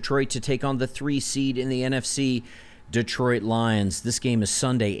into Detroit to take on the 3 seed in the NFC, Detroit Lions. This game is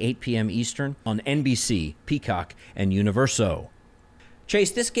Sunday, 8 p.m. Eastern on NBC, Peacock, and Universo.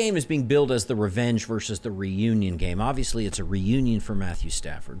 Chase, this game is being billed as the revenge versus the reunion game. Obviously, it's a reunion for Matthew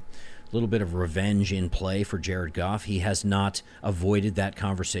Stafford. A little bit of revenge in play for Jared Goff. He has not avoided that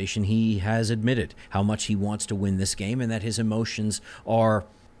conversation. He has admitted how much he wants to win this game and that his emotions are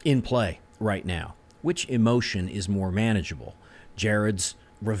in play right now. Which emotion is more manageable? Jared's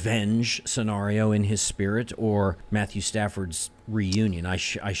revenge scenario in his spirit, or Matthew Stafford's reunion? I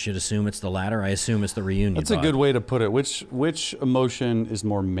should assume it's the latter. I assume it's the reunion. That's a good way to put it. Which emotion is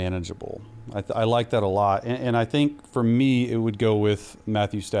more manageable? I like that a lot. And I think for me, it would go with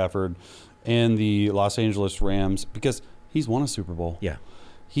Matthew Stafford and the Los Angeles Rams, because he's won a Super Bowl. Yeah.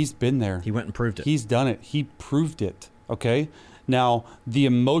 He's been there. He went and proved it. He's done it. He proved it. Okay? Now, the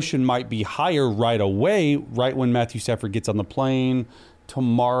emotion might be higher right away, right when Matthew Stafford gets on the plane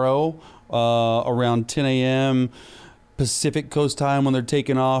tomorrow around 10 a.m. Pacific Coast time, when they're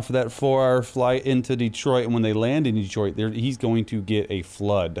taking off that 4-hour flight into Detroit. And when they land in Detroit, he's going to get a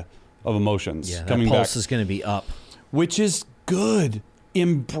flood of emotions coming back. That pulse is going to be up. Which is good.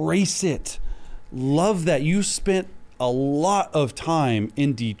 Embrace it. Love that. You spent a lot of time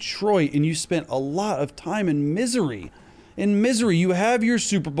in Detroit, and you spent a lot of time in misery. In misery, you have your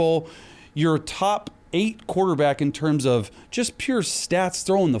Super Bowl, your top 8 quarterback in terms of just pure stats,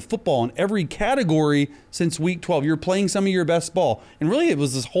 throwing the football in every category since week 12. You're playing some of your best ball. And really, it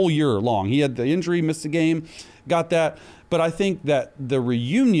was this whole year long. He had the injury, missed the game, got that. But I think that the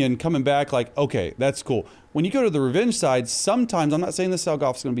reunion coming back, like, okay, that's cool. When you go to the revenge side, sometimes, I'm not saying this is how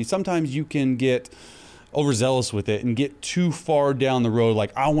golf's going to be, sometimes you can get overzealous with it and get too far down the road.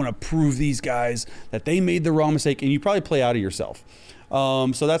 Like, I want to prove these guys that they made the wrong mistake, and you probably play out of yourself.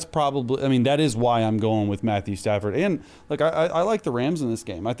 So that's probably, I mean, that is why I'm going with Matthew Stafford. And like, I like the Rams in this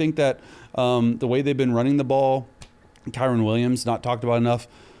game. I think that the way they've been running the ball, Kyron Williams, not talked about enough.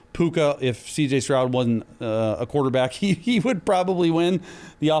 Puka, if C.J. Stroud wasn't a quarterback, he would probably win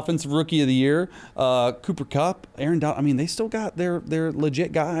the Offensive Rookie of the Year. Cooper Kupp, Aaron Donald, I mean, they still got their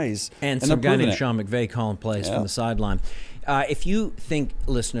legit guys. And some guy named Sean McVay calling plays from the sideline. If you think,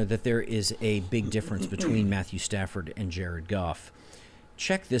 listener, that there is a big difference between Matthew Stafford and Jared Goff,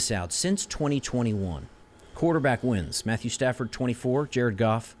 check this out. Since 2021, quarterback wins. Matthew Stafford, 24. Jared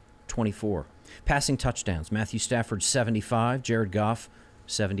Goff, 24. Passing touchdowns. Matthew Stafford, 75. Jared Goff,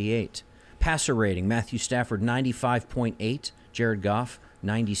 78. Passer rating, Matthew Stafford 95.8, Jared Goff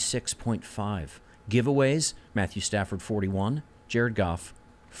 96.5. Giveaways, Matthew Stafford 41, Jared Goff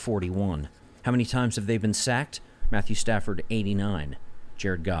 41. How many times have they been sacked? Matthew Stafford 89,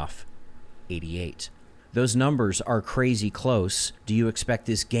 Jared Goff 88. Those numbers are crazy close. Do you expect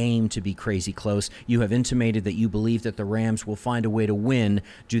this game to be crazy close? You have intimated that you believe that the Rams will find a way to win.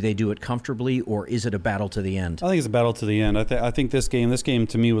 Do they do it comfortably, or is it a battle to the end? I think it's a battle to the end. I think this game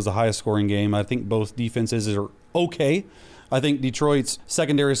to me was the highest scoring game. I think both defenses are okay. I think Detroit's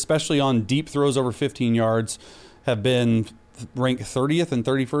secondary, especially on deep throws over 15 yards, have been ranked 30th and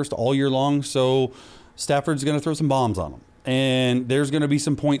 31st all year long. So Stafford's going to throw some bombs on them, and there's going to be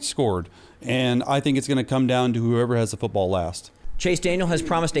some points scored. And I think it's going to come down to whoever has the football last. Chase Daniel has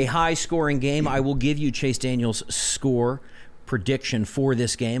promised a high-scoring game. I will give you Chase Daniel's score prediction for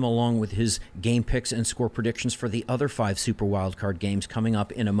this game, along with his game picks and score predictions for the other 5 Super Wildcard games coming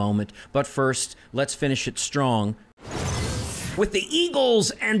up in a moment. But first, let's finish it strong with the Eagles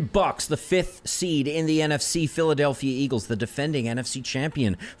and Bucks, the 5th seed in the NFC, Philadelphia Eagles, the defending NFC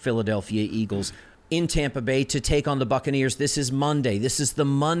champion Philadelphia Eagles, in Tampa Bay to take on the Buccaneers. This is Monday. This is the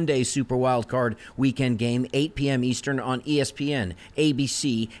Monday Super Wildcard weekend game, 8 p.m. Eastern on ESPN,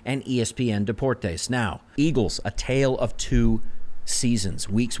 ABC, and ESPN Deportes. Now, Eagles, a tale of 2 seasons.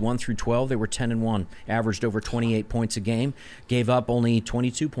 Weeks 1 through 12, they were 10-1, averaged over 28 points a game, gave up only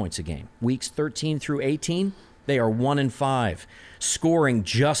 22 points a game. Weeks 13 through 18, they are 1-5, scoring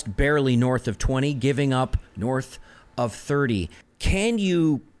just barely north of 20, giving up north of 30. Can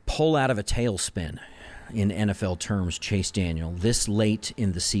you pull out of a tailspin, in NFL terms, Chase Daniel, this late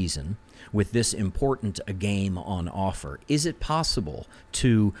in the season with this important a game on offer? Is it possible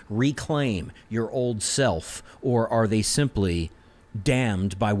to reclaim your old self, or are they simply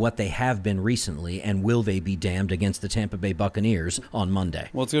damned by what they have been recently, and will they be damned against the Tampa Bay Buccaneers on Monday?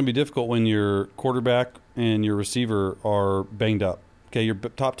 Well, it's going to be difficult when your quarterback and your receiver are banged up. Okay, your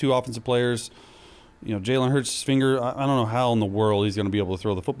top 2 offensive players, you know, Jalen Hurts' finger, I don't know how in the world he's going to be able to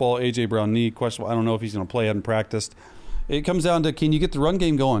throw the football. A.J. Brown knee, questionable. I don't know if he's going to play. Hadn't practiced. It comes down to, can you get the run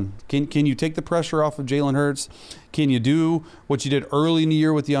game going? Can you take the pressure off of Jalen Hurts? Can you do what you did early in the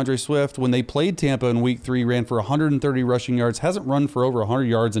year with DeAndre Swift when they played Tampa in Week 3, ran for 130 rushing yards, hasn't run for over 100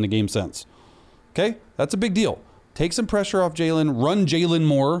 yards in a game since? Okay, that's a big deal. Take some pressure off Jalen. Run Jalen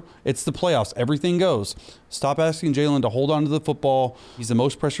more. It's the playoffs. Everything goes. Stop asking Jalen to hold on to the football. He's the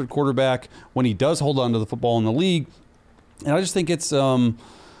most pressured quarterback when he does hold on to the football in the league. And I just think it's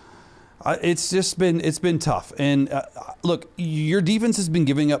been tough. And look, your defense has been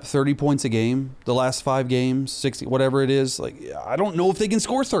giving up 30 points a game the last 5 games, 60, whatever it is. Like, I don't know if they can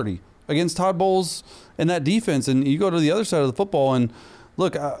score 30 against Todd Bowles and that defense. And you go to the other side of the football and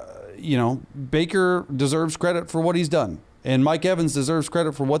look, you know, Baker deserves credit for what he's done, and Mike Evans deserves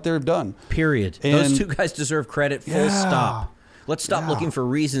credit for what they've done. Period. And those 2 guys deserve credit, full stop. Let's stop looking for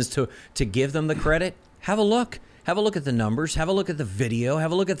reasons to give them the credit. Have a look. Have a look at the numbers. Have a look at the video.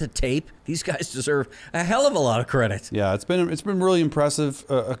 Have a look at the tape. These guys deserve a hell of a lot of credit. Yeah, it's been really impressive.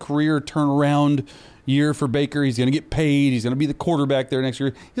 A career turnaround year for Baker. He's going to get paid. He's going to be the quarterback there next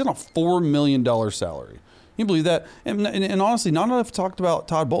year. He's on a $4 million salary. Can you believe that? And honestly, not enough talked about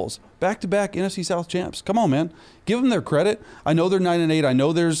Todd Bowles. Back-to-back NFC South champs. Come on, man. Give them their credit. I know they're 9-8. I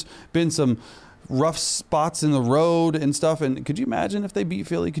know there's been some rough spots in the road and stuff. And could you imagine if they beat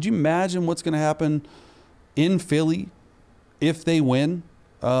Philly? Could you imagine what's going to happen in Philly if they win?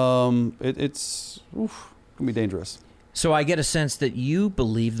 It's going to be dangerous. So I get a sense that you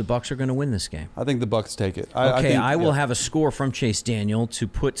believe the Bucs are going to win this game. I think the Bucs take it. I will have a score from Chase Daniel to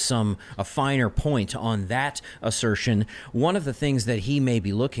put a finer point on that assertion. One of the things that he may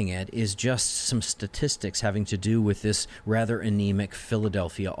be looking at is just some statistics having to do with this rather anemic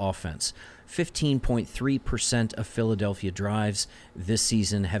Philadelphia offense. 15.3% of Philadelphia drives this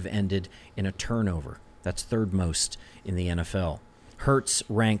season have ended in a turnover. That's 3rd most in the NFL. Hurts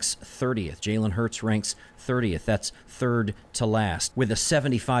ranks 30th. Jalen Hurts ranks 30th. That's third to last, with a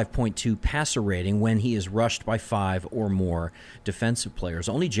 75.2 passer rating when he is rushed by 5 or more defensive players.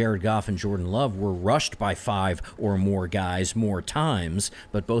 Only Jared Goff and Jordan Love were rushed by 5 or more guys more times,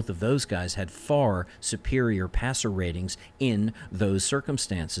 but both of those guys had far superior passer ratings in those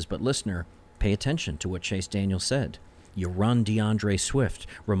circumstances. But listener, pay attention to what Chase Daniel said. You run DeAndre Swift.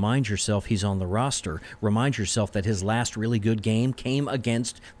 Remind yourself he's on the roster. Remind yourself that his last really good game came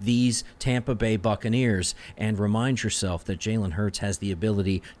against these Tampa Bay Buccaneers. And remind yourself that Jalen Hurts has the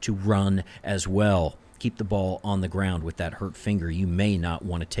ability to run as well. Keep the ball on the ground with that hurt finger. You may not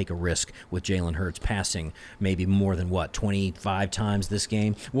want to take a risk with Jalen Hurts passing maybe more than, 25 times this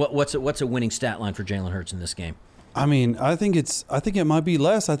game? What's a winning stat line for Jalen Hurts in this game? I mean, I think it might be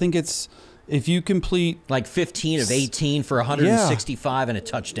less. I think it's, if you complete like 15 of 18 for 165 and a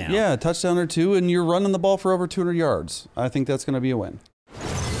touchdown. Yeah, a touchdown or two, and you're running the ball for over 200 yards. I think that's going to be a win.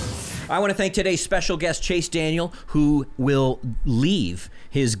 I want to thank today's special guest, Chase Daniel, who will leave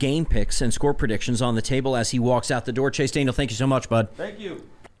his game picks and score predictions on the table as he walks out the door. Chase Daniel, thank you so much, bud. Thank you.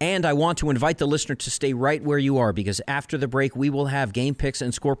 And I want to invite the listener to stay right where you are, because after the break, we will have game picks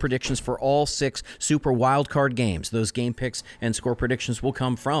and score predictions for all 6 Super Wildcard games. Those game picks and score predictions will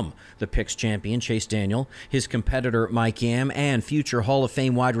come from the picks champion, Chase Daniel, his competitor, Mike Yam, and future Hall of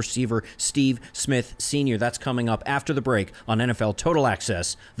Fame wide receiver, Steve Smith Sr. That's coming up after the break on NFL Total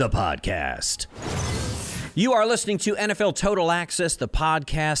Access, the podcast. You are listening to NFL Total Access, the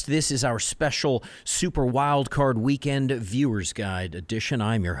podcast. This is our special Super Wildcard Weekend Viewers Guide edition.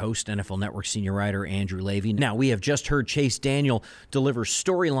 I'm your host, NFL Network senior writer Andrew Levy. Now, we have just heard Chase Daniel deliver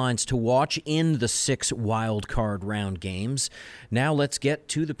storylines to watch in the 6 wildcard round games. Now let's get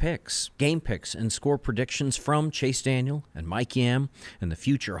to the picks. Game picks and score predictions from Chase Daniel and Mike Yam and the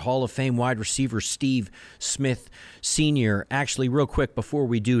future Hall of Fame wide receiver Steve Smith Sr. Actually, real quick before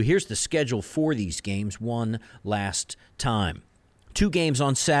we do, here's the schedule for these games one last time. 2 games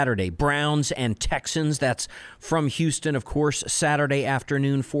on Saturday, Browns and Texans. That's from Houston, of course, Saturday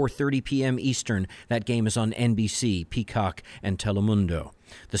afternoon, 4:30 p.m. Eastern. That game is on NBC, Peacock, and Telemundo.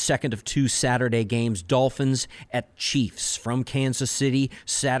 The second of 2 Saturday games, Dolphins at Chiefs from Kansas City,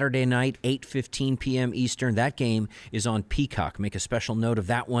 Saturday night, 8:15 p.m. Eastern. That game is on Peacock. Make a special note of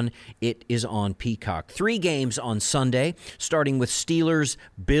that one. It is on Peacock. 3 games on Sunday, starting with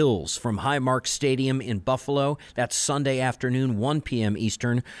Steelers-Bills from Highmark Stadium in Buffalo. That's Sunday afternoon, 1 p.m.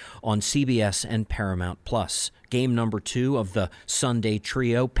 Eastern on CBS and Paramount+. Game number 2 of the Sunday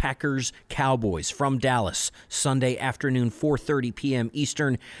trio, Packers-Cowboys from Dallas, Sunday afternoon, 4:30 p.m. Eastern.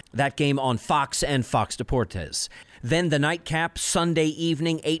 That game on Fox and Fox Deportes. Then the nightcap, Sunday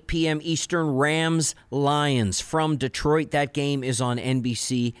evening, 8 p.m. Eastern, Rams-Lions from Detroit. That game is on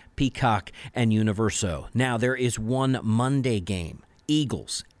NBC, Peacock, and Universo. Now, there is one Monday game,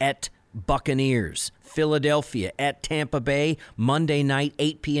 Eagles at Buccaneers, Philadelphia at Tampa Bay, Monday night,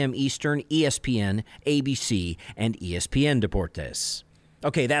 8 p.m. Eastern, ESPN, ABC, and ESPN Deportes.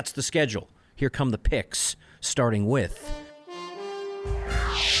 Okay, that's the schedule. Here come the picks, starting with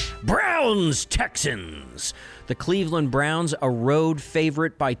Browns-Texans. The Cleveland Browns, a road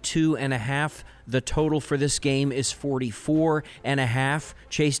favorite by 2.5. The total for this game is 44.5.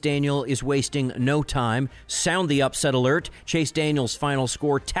 Chase Daniel is wasting no time. Sound the upset alert. Chase Daniel's final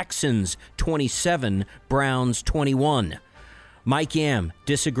score, Texans 27, Browns 21. Mike Yam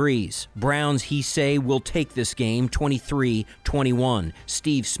disagrees. Browns, he say, will take this game 23-21.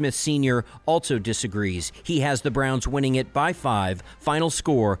 Steve Smith Sr. also disagrees. He has the Browns winning it by 5. Final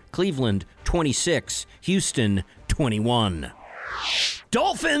score, Cleveland 26, Houston 21.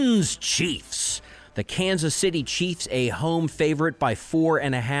 Dolphins Chiefs. The Kansas City Chiefs, a home favorite by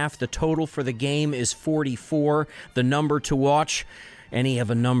 4.5. The total for the game is 44. The number to watch, any of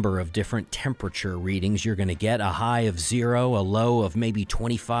a number of different temperature readings you're going to get. A high of 0, a low of maybe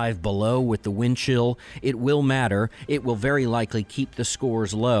 25 below with the wind chill. It will matter. It will very likely keep the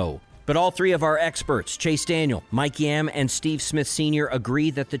scores low. But all 3 of our experts, Chase Daniel, Mike Yam, and Steve Smith Sr.,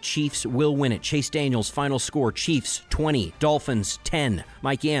 agree that the Chiefs will win it. Chase Daniel's final score, Chiefs 20, Dolphins 10.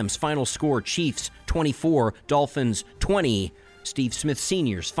 Mike Yam's final score, Chiefs 24, Dolphins 20. Steve Smith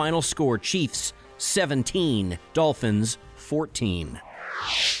Sr.'s final score, Chiefs 17, Dolphins 14.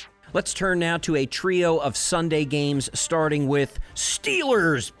 Let's turn now to a trio of Sunday games, starting with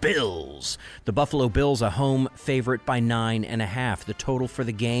Steelers-Bills. The Buffalo Bills, a home favorite by 9.5. The total for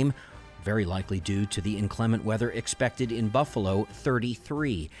the game, very likely due to the inclement weather expected in Buffalo,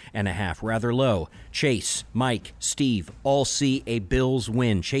 33.5, rather low. Chase, Mike, Steve all see a Bills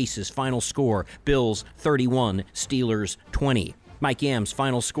win. Chase's final score, Bills 31, Steelers 20. Mike Yam's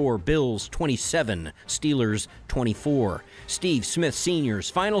final score, Bills 27, Steelers 24. Steve Smith Sr.'s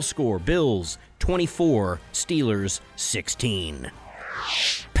final score, Bills 24, Steelers 16.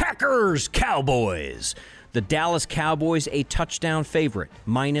 Packers, Cowboys. The Dallas Cowboys, a touchdown favorite.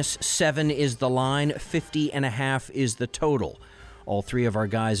 -7 is the line, 50.5 is the total. All three of our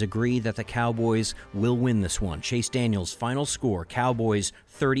guys agree that the Cowboys will win this one. Chase Daniels' final score, Cowboys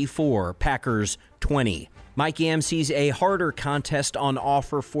 34, Packers 20. Mike Yam sees a harder contest on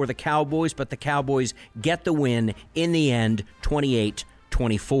offer for the Cowboys, but the Cowboys get the win in the end,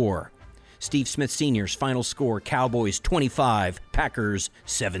 28-24. Steve Smith Sr.'s final score, Cowboys 25, Packers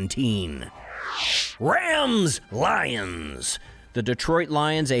 17. Rams, Lions. The Detroit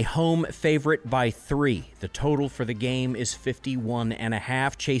Lions, a home favorite by 3. The total for the game is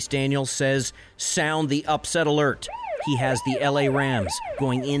 51.5. Chase Daniels says, sound the upset alert. He has the LA Rams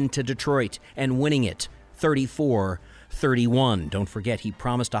going into Detroit and winning it 34-31. Don't forget, he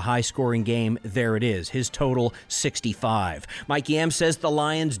promised a high-scoring game. There it is. His total, 65. Mike Yam says the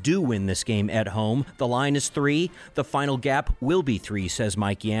Lions do win this game at home. The line is 3. The final gap will be 3, says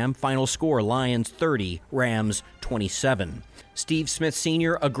Mike Yam. Final score, Lions 30, Rams 27. Steve Smith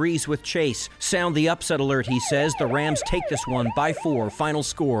Sr. agrees with Chase. Sound the upset alert, he says. The Rams take this one by 4. Final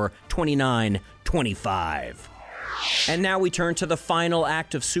score, 29-25. And now we turn to the final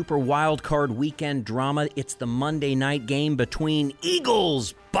act of Super Wildcard Weekend drama. It's the Monday night game between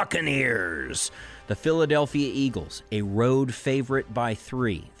Eagles-Buccaneers. The Philadelphia Eagles, a road favorite by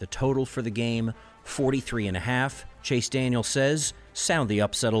 3. The total for the game, 43.5. Chase Daniels says, sound the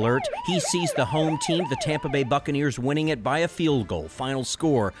upset alert. He sees the home team, the Tampa Bay Buccaneers, winning it by a field goal. Final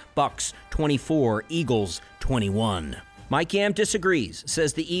score, Bucs 24, Eagles 21. Mike Yam disagrees,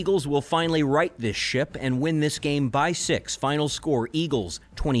 says the Eagles will finally right this ship and win this game by 6. Final score, Eagles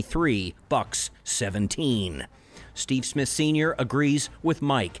 23, Bucs 17. Steve Smith Sr. agrees with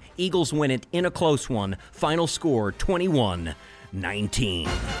Mike. Eagles win it in a close one. Final score, 21-19.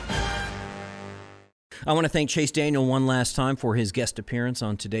 I want to thank Chase Daniel one last time for his guest appearance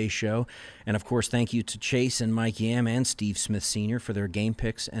on today's show. And, of course, thank you to Chase and Mike Yam and Steve Smith Sr. for their game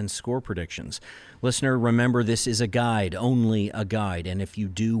picks and score predictions. Listener, remember, this is a guide, only a guide. And if you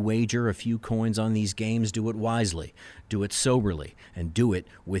do wager a few coins on these games, do it wisely, do it soberly, and do it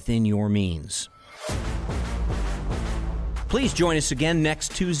within your means. Please join us again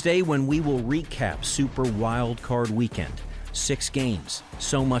next Tuesday when we will recap Super Wildcard Weekend. 6 games,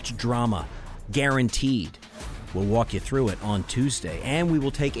 so much drama. Guaranteed. We'll walk you through it on Tuesday, and we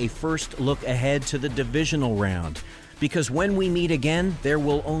will take a first look ahead to the divisional round, because when we meet again, there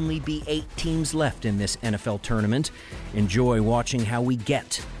will only be 8 teams left in this NFL tournament. Enjoy watching how we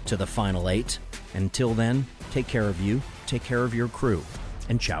get to the final 8. Until then, take care of you, take care of your crew,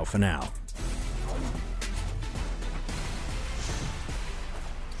 and ciao for now.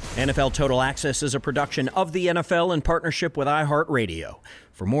 NFL Total Access is a production of the NFL in partnership with iHeartRadio.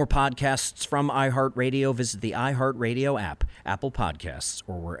 For more podcasts from iHeartRadio, visit the iHeartRadio app, Apple Podcasts,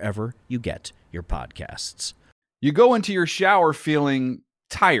 or wherever you get your podcasts. You go into your shower feeling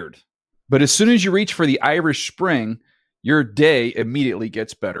tired, but as soon as you reach for the Irish Spring, your day immediately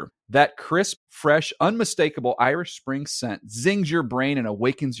gets better. That crisp, fresh, unmistakable Irish Spring scent zings your brain and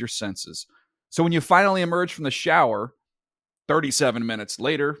awakens your senses. So when you finally emerge from the shower 37 minutes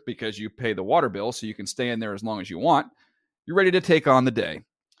later, because you pay the water bill so you can stay in there as long as you want, you're ready to take on the day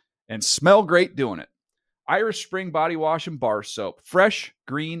and smell great doing it. Irish Spring Body Wash and Bar Soap. Fresh,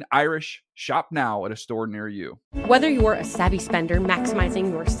 green, Irish. Shop now at a store near you. Whether you're a savvy spender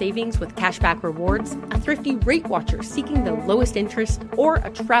maximizing your savings with cashback rewards, a thrifty rate watcher seeking the lowest interest, or a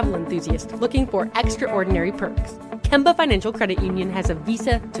travel enthusiast looking for extraordinary perks, Kemba Financial Credit Union has a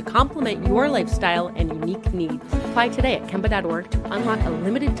visa to complement your lifestyle and unique needs. Apply today at Kemba.org to unlock a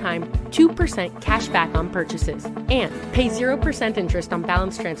limited time 2% cash back on purchases and pay 0% interest on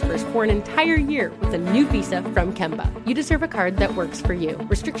balance transfers for an entire year with a new visa from Kemba. You deserve a card that works for you.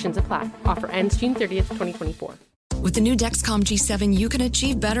 Restrictions apply. Offer ends June 30th, 2024. With the new Dexcom G7, you can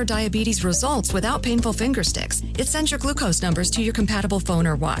achieve better diabetes results without painful finger sticks. It sends your glucose numbers to your compatible phone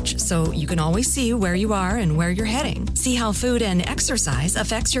or watch, so you can always see where you are and where you're heading. See how food and exercise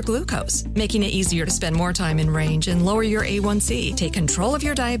affects your glucose, making it easier to spend more time in range and lower your A1C. Take control of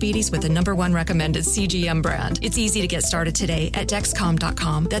your diabetes with the #1 recommended CGM brand. It's easy to get started today at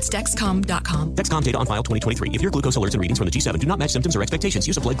Dexcom.com. That's Dexcom.com. Dexcom data on file 2023. If your glucose alerts and readings from the G7 do not match symptoms or expectations,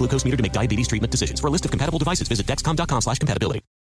 use a blood glucose meter to make diabetes treatment decisions. For a list of compatible devices, visit Dexcom.com/compatibility.